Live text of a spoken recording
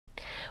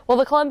Well,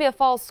 the Columbia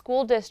Falls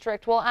School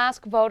District will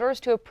ask voters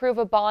to approve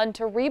a bond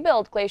to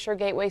rebuild Glacier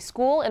Gateway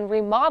School and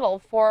remodel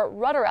for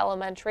Rudder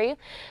Elementary.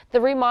 The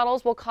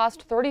remodels will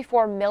cost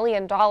 $34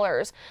 million.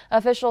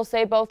 Officials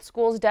say both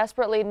schools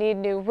desperately need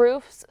new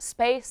roofs,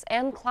 space,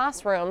 and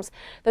classrooms.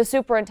 The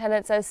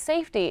superintendent says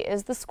safety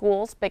is the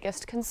school's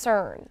biggest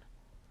concern.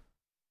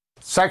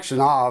 Section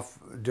off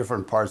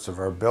different parts of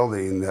our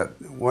building that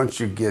once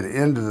you get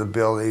into the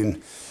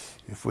building,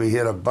 if we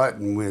hit a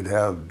button, we'd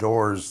have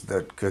doors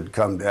that could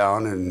come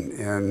down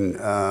and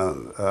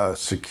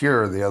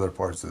secure the other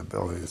parts of the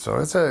building. So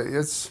it's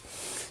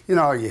you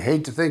know, you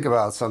hate to think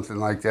about something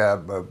like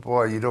that, but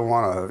boy, you don't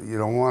want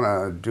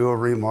to do a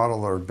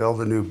remodel or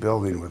build a new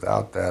building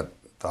without that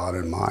thought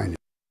in mind.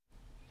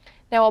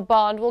 Now, a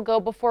bond will go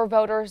before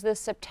voters this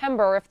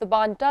September. If the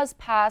bond does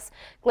pass,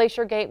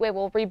 Glacier Gateway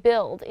will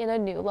rebuild in a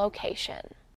new location.